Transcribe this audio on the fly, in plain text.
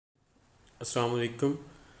Assalamu alaikum.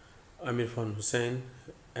 I'm Irfan Hussain,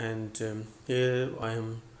 and here I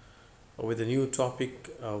am with a new topic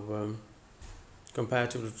of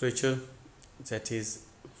comparative literature, that is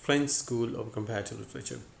French School of Comparative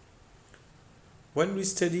Literature. When we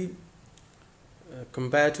study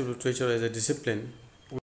comparative literature as a discipline,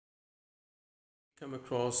 we come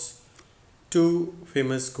across two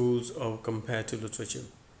famous schools of comparative literature.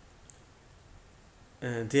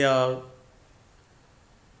 They are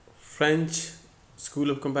French School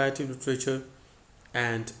of Comparative Literature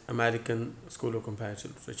and American School of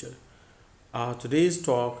Comparative Literature. Our today's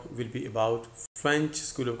talk will be about French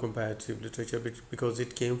School of Comparative Literature because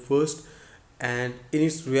it came first, and in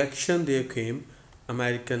its reaction there came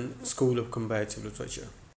American School of Comparative Literature.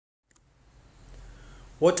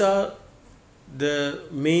 What are the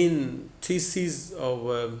main theses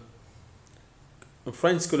of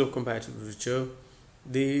French School of Comparative Literature?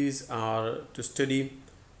 These are to study,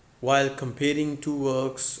 while comparing two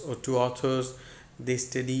works or two authors, they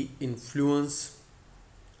study influence,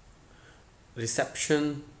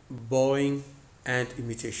 reception, borrowing, and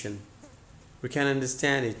imitation. We can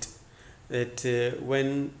understand it that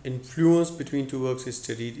when influence between two works is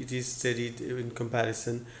studied, it is studied in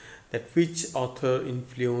comparison that which author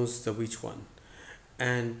influenced the which one.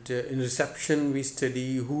 And in reception, we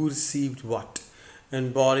study who received what,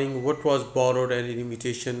 and borrowing, what was borrowed, and in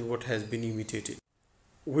imitation, what has been imitated.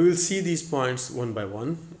 We will see these points one by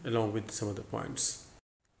one along with some other points.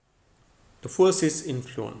 The first is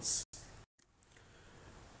influence.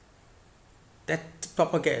 That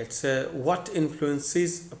propagates what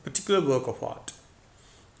influences a particular work of art.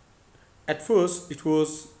 At first, it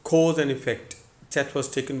was cause and effect that was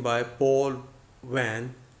taken by Paul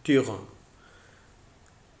Van Turin.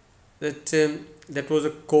 That was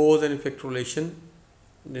a cause and effect relation.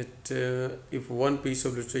 That if one piece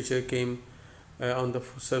of literature came on the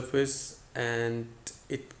surface and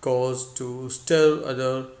it caused to stir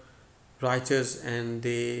other writers and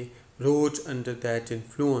they wrote under that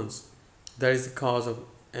influence, that is the cause of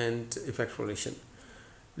and effect relation.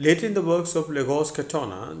 Later in the works of Lagos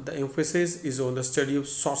Katona, the emphasis is on the study of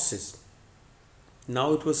sources.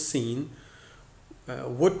 Now it was seen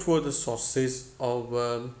what were the sources of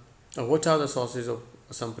what are the sources of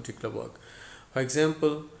some particular work. For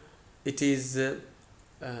example, it is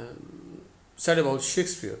said about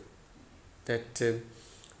Shakespeare that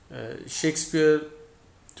Shakespeare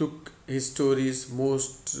took his stories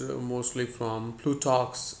mostly from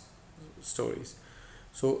Plutarch's stories.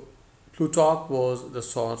 So Plutarch was the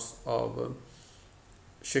source of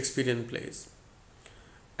Shakespearean plays,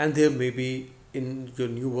 and there may be in your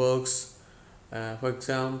new works, for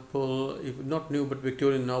example, if not new but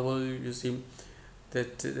Victorian novel, you see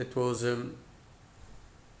that was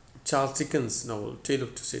Charles Dickens' novel Tale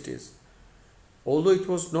of Two Cities. Although it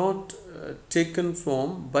was not taken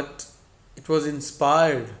from, but it was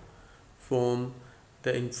inspired from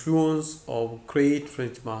the influence of great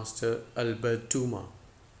French master Albert Dumas,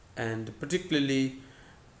 and particularly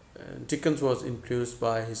Dickens was influenced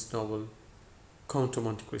by his novel Count of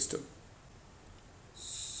Monte Cristo.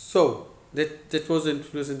 So that was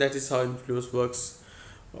influence, and that is how influence works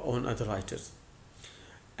on other writers.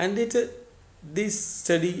 And later this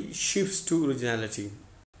study shifts to originality.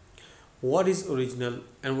 What is original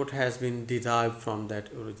and what has been derived from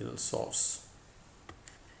that original source.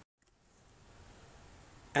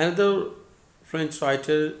 Another French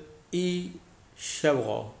writer, E.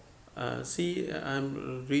 Chevreul. See,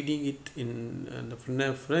 I'm reading it in the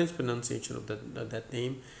French pronunciation of that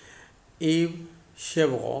name. E.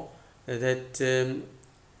 Chevreul.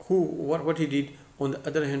 What he did, on the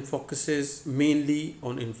other hand, focuses mainly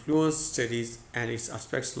on influence studies and its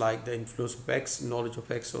aspects like the influence of X, knowledge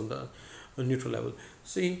of X on the neutral level.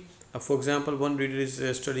 See, for example, one reader is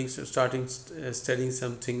studying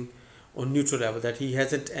something on neutral level that he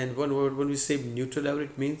hasn't, and one word, when we say neutral level,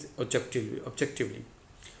 it means objectively.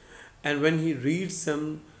 And when he reads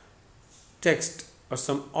some text or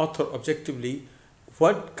some author objectively,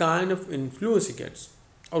 what kind of influence he gets,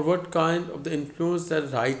 or what kind of the influence the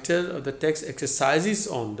writer or the text exercises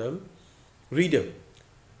on the reader.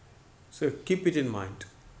 So keep it in mind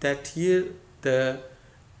that here the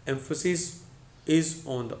emphasis is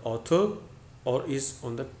on the author or is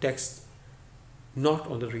on the text, not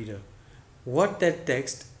on the reader. What that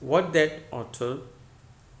text, what that author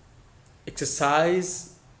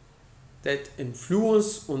exercise, that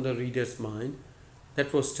influence on the reader's mind,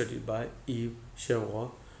 that was studied by Yves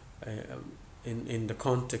Chevreul in the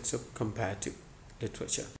context of comparative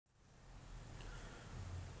literature.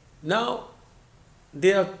 Now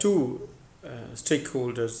there are two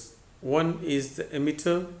stakeholders. One is the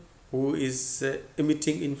emitter who is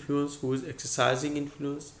emitting influence, who is exercising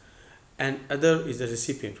influence, and other is the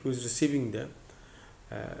recipient who is receiving the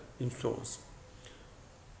influence.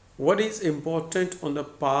 What is important on the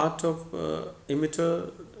part of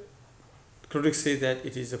emitter? Critics say that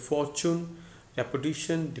it is a fortune,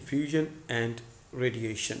 repetition, diffusion, and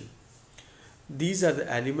radiation. These are the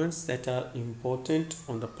elements that are important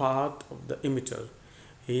on the part of the emitter.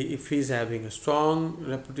 If he's having a strong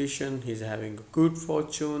repetition, he's having a good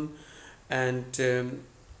fortune, and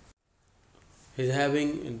he's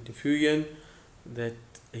having a diffusion, that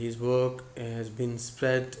his work has been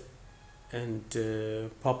spread and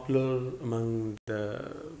popular among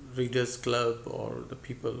the readers club or the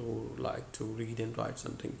people who like to read and write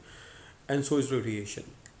something, and so is radiation.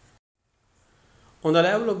 On the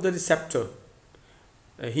level of the receptor,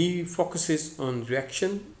 he focuses on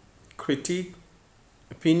reaction, critique,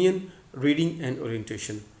 opinion, reading, and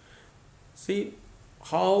orientation. See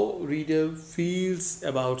how reader feels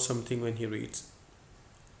about something when he reads.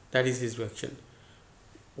 That is his reaction.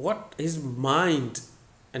 What his mind,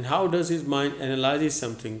 and how does his mind analyzes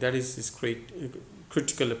something, that is his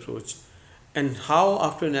critical approach. And how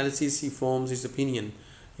after analysis he forms his opinion,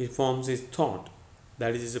 he forms his thought,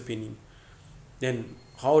 that is his opinion. Then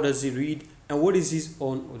how does he read, and what is his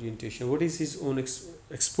own orientation, what is his own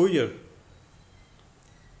exposure.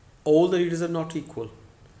 All the readers are not equal.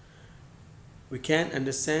 We can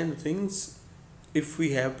understand things if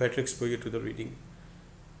we have better exposure to the reading.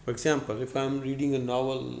 For example, if I am reading a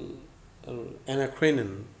novel, Anna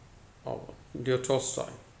Karenina or Tolstoy,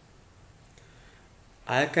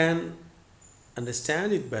 I can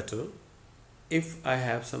understand it better if I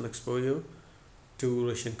have some exposure to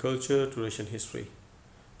Russian culture, to Russian history,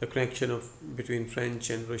 the connection between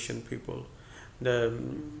French and Russian people, their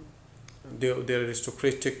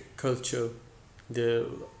aristocratic culture, their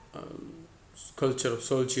culture of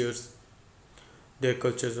soldiers, their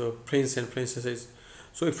cultures of prince and princesses.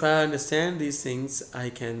 So if I understand these things, I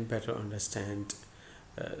can better understand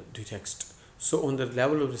the text. So on the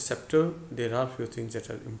level of receptor, there are few things that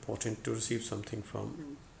are important to receive something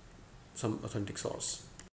from some authentic source.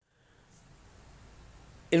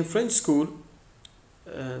 In French school,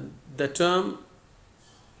 the term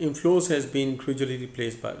influence has been gradually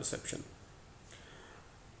replaced by reception.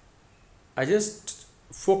 I just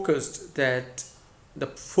focused that the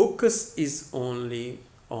focus is only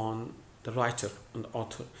on the writer, on the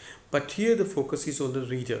author, but here the focus is on the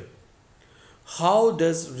reader. How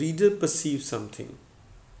does reader perceive something?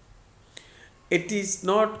 It is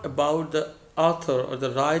not about the author or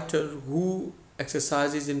the writer who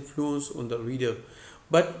exercises influence on the reader,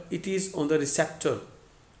 but it is on the receptor,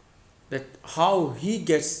 that how he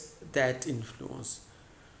gets that influence.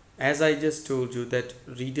 As I just told you, that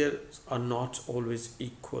readers are not always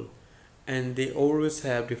equal, and they always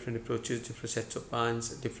have different approaches, different sets of minds,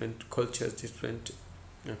 different cultures, different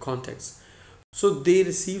contexts. So they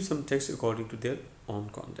receive some text according to their own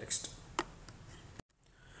context.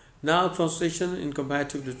 Now, translation in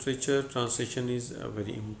comparative literature, translation is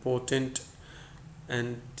very important,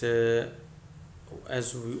 and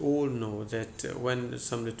as we all know that when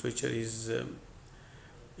some literature is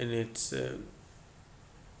in its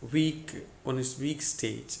weak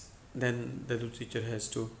stage, then the literature has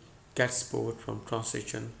to get support from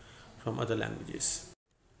translation from other languages.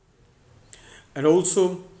 And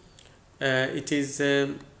also it is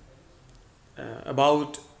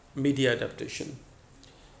about media adaptation.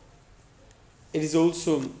 It is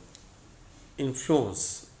also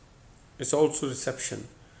influence, it's also reception,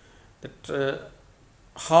 that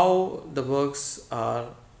how the works are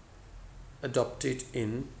adopted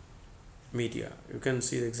in media. You can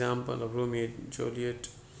see the example of Romeo and Juliet,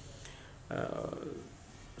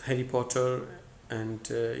 Harry Potter, and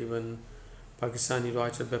even Pakistani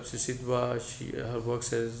writer Bapsi Sidhwa. Her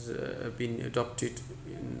works has been adopted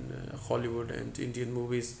in Hollywood and Indian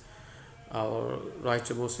movies. Our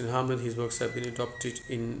writer Mohsin Hamid, his works have been adopted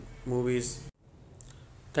in movies.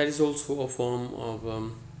 That is also a form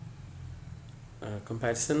of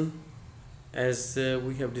comparison. As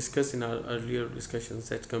we have discussed in our earlier discussions,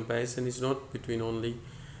 that comparison is not between only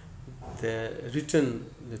the written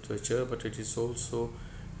literature, but it is also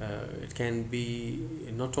it can be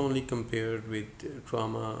not only compared with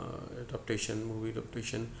drama adaptation, movie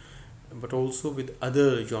adaptation, but also with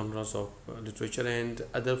other genres of literature and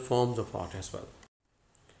other forms of art as well.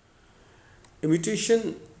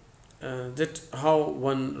 Imitation, that how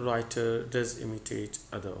one writer does imitate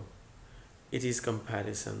other. It is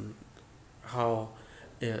comparison. How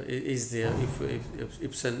is there, if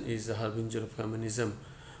Ibsen is a harbinger of feminism,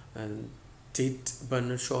 and did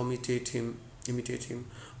Bernard Shaw imitate him? imitate him,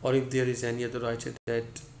 or if there is any other writer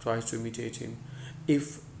that tries to imitate him.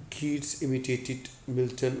 If Keats imitated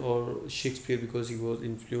Milton or Shakespeare because he was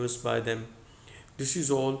influenced by them. This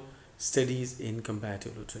is all studies in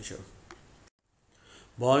comparative literature.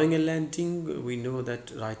 Borrowing and lending, we know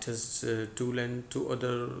that writers do lend to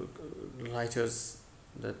other writers,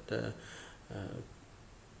 that the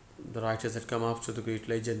writers that come after the great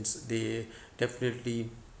legends, they definitely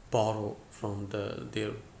borrow from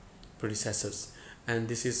their predecessors, and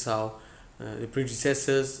this is how the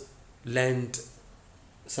predecessors lend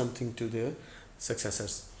something to their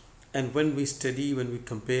successors. And when we study, when we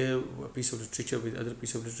compare a piece of literature with other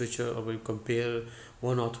piece of literature, or we compare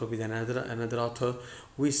one author with another author,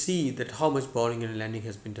 we see that how much borrowing and lending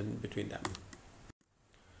has been done between them.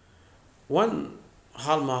 One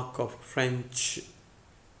hallmark of French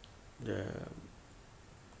the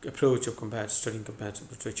approach of studying comparative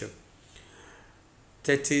literature,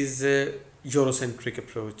 that is a Eurocentric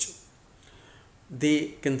approach.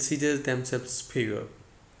 They consider themselves superior,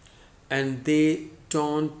 and they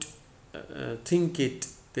don't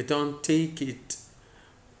they don't take it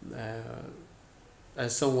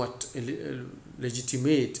as somewhat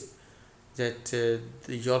legitimate that the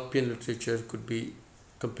European literature could be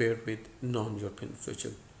compared with non-European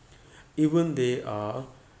literature. Even they are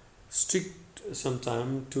strict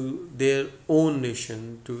sometimes to their own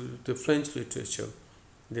nation, to the French literature.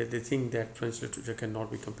 They think that French literature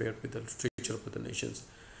cannot be compared with the literature of other nations.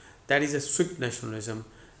 That is a strict nationalism.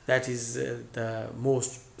 That is the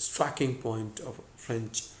most striking point of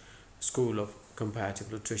French school of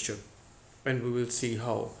comparative literature, and we will see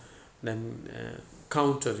how then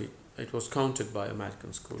it was countered by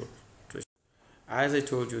American school of literature. As I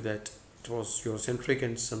told you that it was Eurocentric,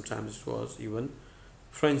 and sometimes it was even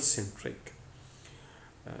French-centric.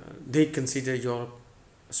 They consider Europe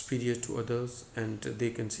superior to others, and they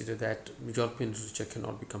consider that European literature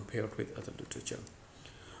cannot be compared with other literature.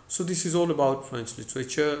 So this is all about French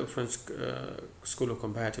literature, French school of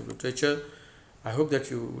comparative literature. I hope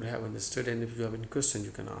that you would have understood, and if you have any question,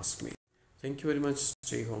 you can ask me. Thank you very much.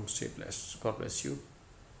 Stay home, stay blessed. God bless you.